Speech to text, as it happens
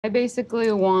I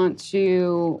basically want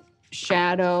to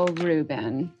shadow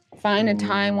Ruben, find a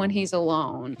time when he's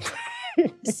alone,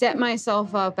 set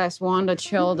myself up as Wanda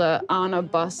Childa on a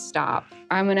bus stop.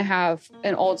 I'm gonna have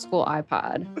an old school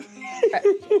iPod.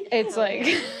 It's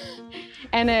like,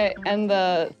 and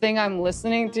the thing I'm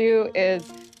listening to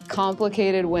is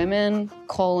Complicated Women,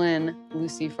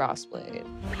 Lucy Frostblade.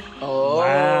 Oh.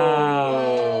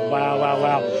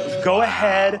 Wow. Go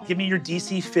ahead, give me your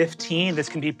DC 15. This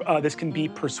can be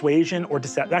persuasion or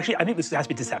deception. Actually, I think this has to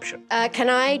be deception. Can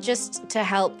I just, to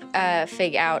help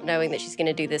Fig out, knowing that she's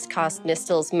gonna do this, cast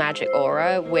Nistel's Magic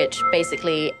Aura, which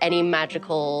basically any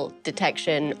magical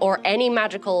detection or any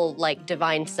magical like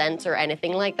divine sense or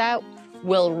anything like that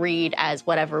will read as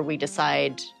whatever we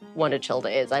decide Wanda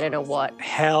Childa is. I don't know what.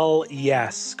 Hell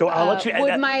yes. Go, I'll let you.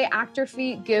 Would my actor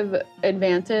feat give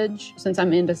advantage since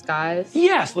I'm in disguise?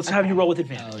 Yes, let's have you roll with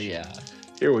advantage. Oh yeah.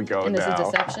 Here we go And this now.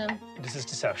 is deception? This is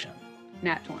deception.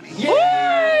 Nat 20.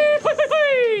 Yay!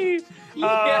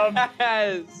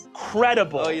 Yes.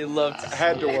 Incredible. Oh, you love to.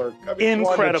 Had to work. I mean,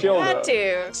 Incredible. Wanda Had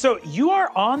Childa. to. So you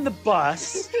are on the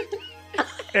bus,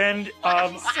 and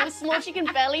So small she can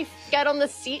barely get on the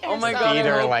seat. Oh my herself. God. Feed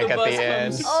her, I hope like, the at bus the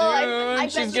end. comes Oh, I soon.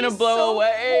 bet She's gonna she's blow so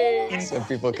away. cold. So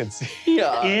people could see.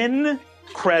 Yeah.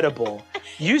 incredible.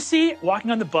 You see, walking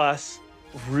on the bus,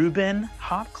 Ruben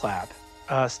Hopclap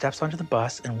steps onto the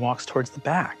bus and walks towards the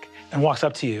back and walks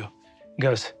up to you and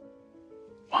goes,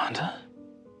 Wanda?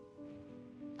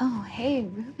 Oh, hey,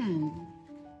 Ruben.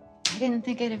 I didn't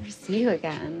think I'd ever see you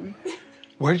again.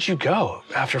 Where did you go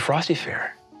after Frosty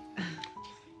Fair?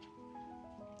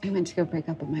 I went to go break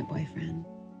up with my boyfriend.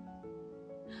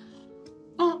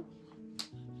 Oh.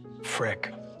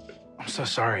 Frick. I'm so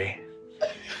sorry.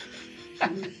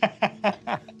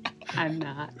 I'm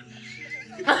not.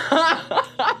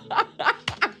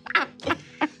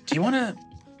 Do you want to...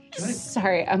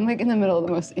 Sorry, I'm like in the middle of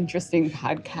the most interesting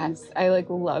podcast. I like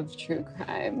love true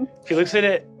crime. He looks at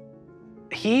it.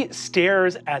 He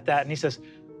stares at that and he says,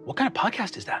 what kind of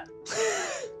podcast is that?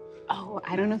 Oh,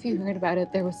 I don't know if you heard about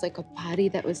it. There was like a body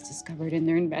that was discovered and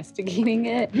they're investigating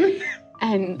it.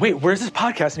 And Wait, where's this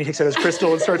podcast? And he takes out his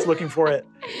crystal and starts looking for it.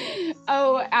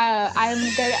 oh, I'm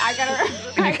good.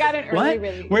 I got an early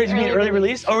release. Where do you mean early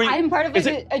release? Oh, I'm part of is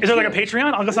like it? Is there like a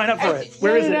Patreon? I'll go sign up for it.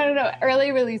 Where is it? No.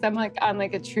 Early release. I'm like on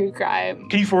like a true crime.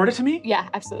 Can you forward it to me? Yeah,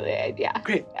 absolutely. Yeah.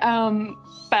 Great.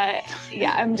 But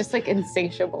yeah, I'm just like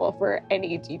insatiable for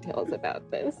any details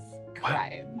about this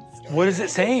crime. What is it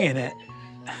saying in it?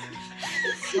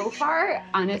 So far,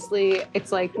 honestly,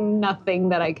 it's like nothing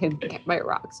that I could get my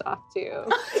rocks off to.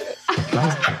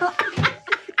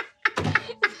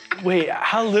 Wait,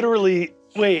 how literally?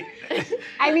 Wait.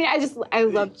 I mean, I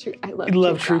love true. You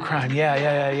love true crime.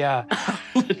 Yeah.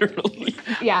 Literally.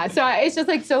 Yeah, so it's just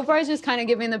like so far it's just kind of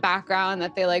giving the background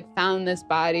that they like found this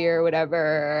body or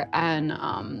whatever,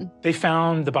 and They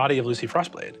found the body of Lucy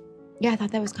Frostblade. yeah, I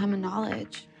thought that was common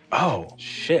knowledge. Oh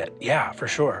shit! Yeah, for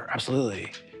sure,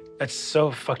 absolutely. That's so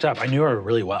fucked up. I knew her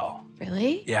really well.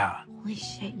 Really? Yeah. Holy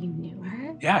shit, you knew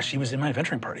her? Yeah, she was in my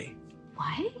adventuring party.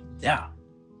 What? Yeah.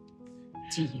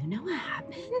 Do you know what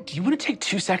happened? Do you want to take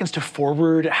 2 seconds to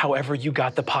forward however you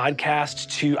got the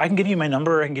podcast to, I can give you my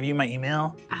number, I can give you my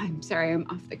email. I'm sorry, I'm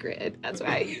off the grid. That's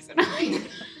why I use it.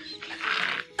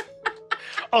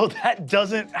 Oh, that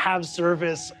doesn't have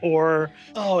service, or,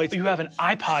 oh, you have an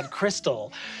iPod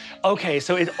Crystal. Okay,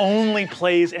 so it only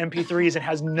plays MP3s and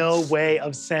has no way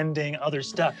of sending other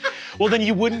stuff. Well, then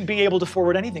you wouldn't be able to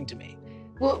forward anything to me.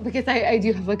 Well, because I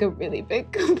do have like a really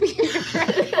big computer.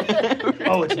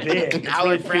 Oh, it's big. It's Now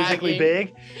really we're bragging. physically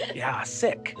big. Yeah,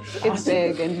 sick. It's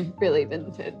big and really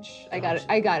vintage. I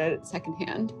got it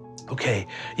secondhand. Okay,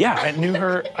 yeah, I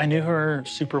knew her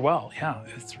super well. Yeah,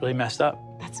 it's really messed up.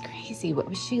 That's crazy. What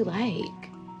was she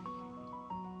like?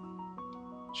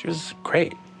 She was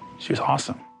great. She was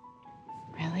awesome.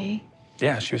 Really?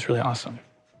 Yeah, she was really awesome.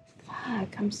 Fuck,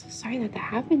 I'm so sorry that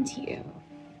happened to you.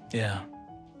 Yeah.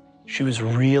 She was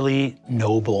really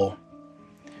noble.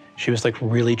 She was like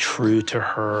really true to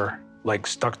her, like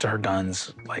stuck to her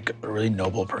guns, like a really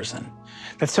noble person.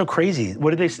 That's so crazy.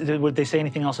 Would they say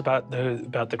anything else about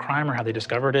the crime or how they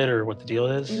discovered it or what the deal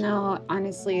is? No,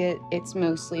 honestly, it's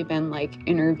mostly been like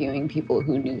interviewing people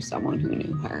who knew someone who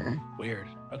knew her. Weird.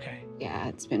 Okay. Yeah,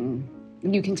 it's been,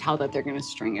 you can tell that they're gonna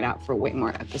string it out for way more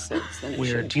episodes than it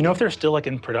Weird. should. Do you know if they're still like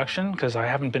in production? Because I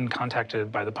haven't been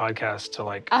contacted by the podcast to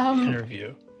like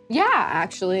interview. Yeah,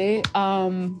 actually.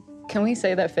 Can we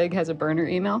say that Fig has a burner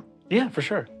email? Yeah, for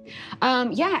sure.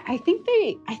 Yeah, I think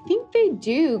they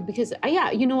do because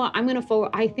yeah, you know what? I'm gonna forward.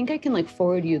 I think I can like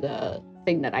forward you the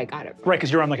thing that I got it from. Right,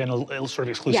 because you're on like a sort of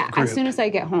exclusive Yeah, group. as soon as I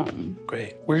get home.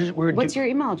 Great. What's your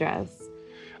email address?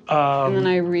 And then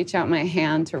I reach out my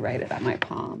hand to write it on my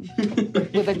palm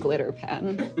with a glitter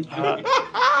pen.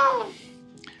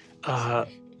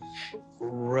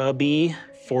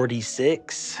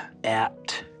 Rubby46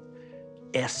 at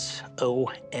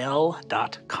sol.com.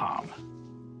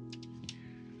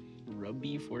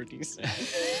 Rubby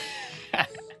 46.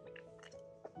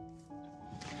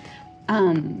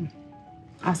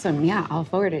 Awesome. Yeah, I'll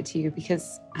forward it to you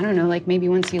because I don't know, like maybe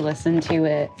once you listen to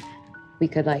it, we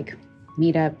could like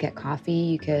meet up, get coffee.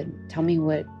 You could tell me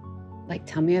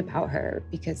tell me about her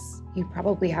because you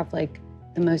probably have like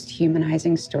the most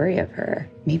humanizing story of her.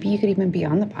 Maybe you could even be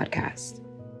on the podcast.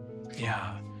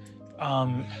 Yeah.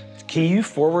 Can you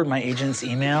forward my agent's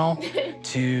email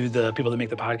to the people that make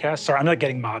the podcast? Sorry, I'm not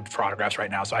getting mobbed for autographs right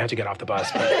now, so I have to get off the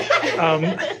bus. But,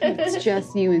 It's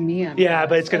just you and me. yeah,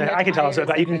 but it's gonna. I can tell us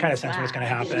about. You can kind of sense what's gonna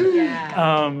happen.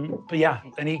 Yeah. But yeah,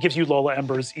 and he gives you Lola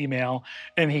Ember's email,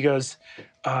 and he goes,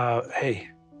 "Hey,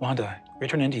 Wanda,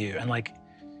 return into you." And like,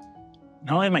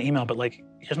 not only my email, but like,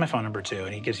 here's my phone number too.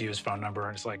 And he gives you his phone number,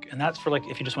 and it's like, and that's for like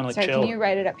if you just want to like Sorry, chill. can you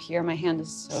write it up here? My hand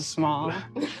is so small.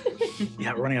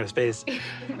 Yeah, we're running out of space.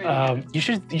 You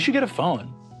should get a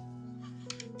phone.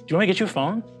 Do you want me to get you a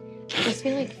phone? I just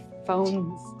feel like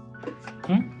phones.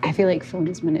 I feel like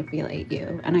phones manipulate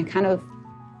you, and I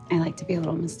like to be a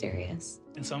little mysterious.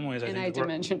 In some ways, I And think I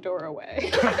dimension door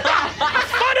away.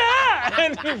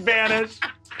 and you vanish.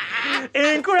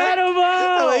 Incredible!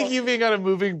 I like you being on a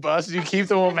moving bus. You keep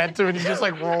the momentum and you just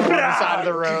like roll on the side of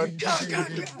the road.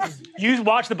 You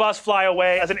watch the bus fly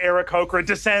away as an Aarakocra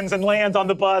descends and lands on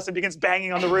the bus and begins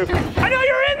banging on the roof. I know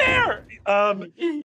you're in there!